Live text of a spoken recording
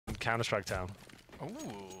Counterstrike Town.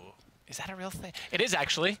 Ooh, is that a real thing? It is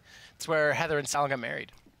actually. It's where Heather and Sal got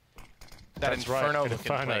married. That Inferno looking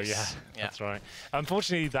place. Yeah, that's right.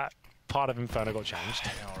 Unfortunately, that part of Inferno got changed.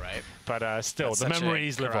 I know, right? But still, the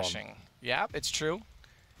memories live on. Yeah, it's true.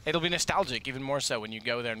 It'll be nostalgic, even more so when you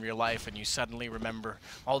go there in real life and you suddenly remember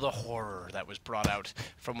all the horror that was brought out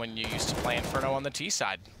from when you used to play Inferno on the T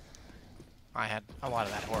side. I had a lot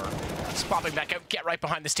of that horror. It's popping back out, get right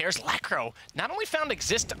behind the stairs. Lekr0 not only found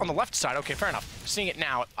exist on the left side, okay, fair enough. Seeing it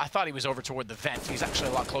now, I thought he was over toward the vent. He's actually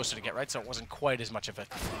a lot closer to get right, so it wasn't quite as much of a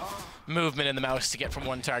movement in the mouse to get from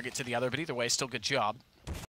one target to the other, but either way, still good job.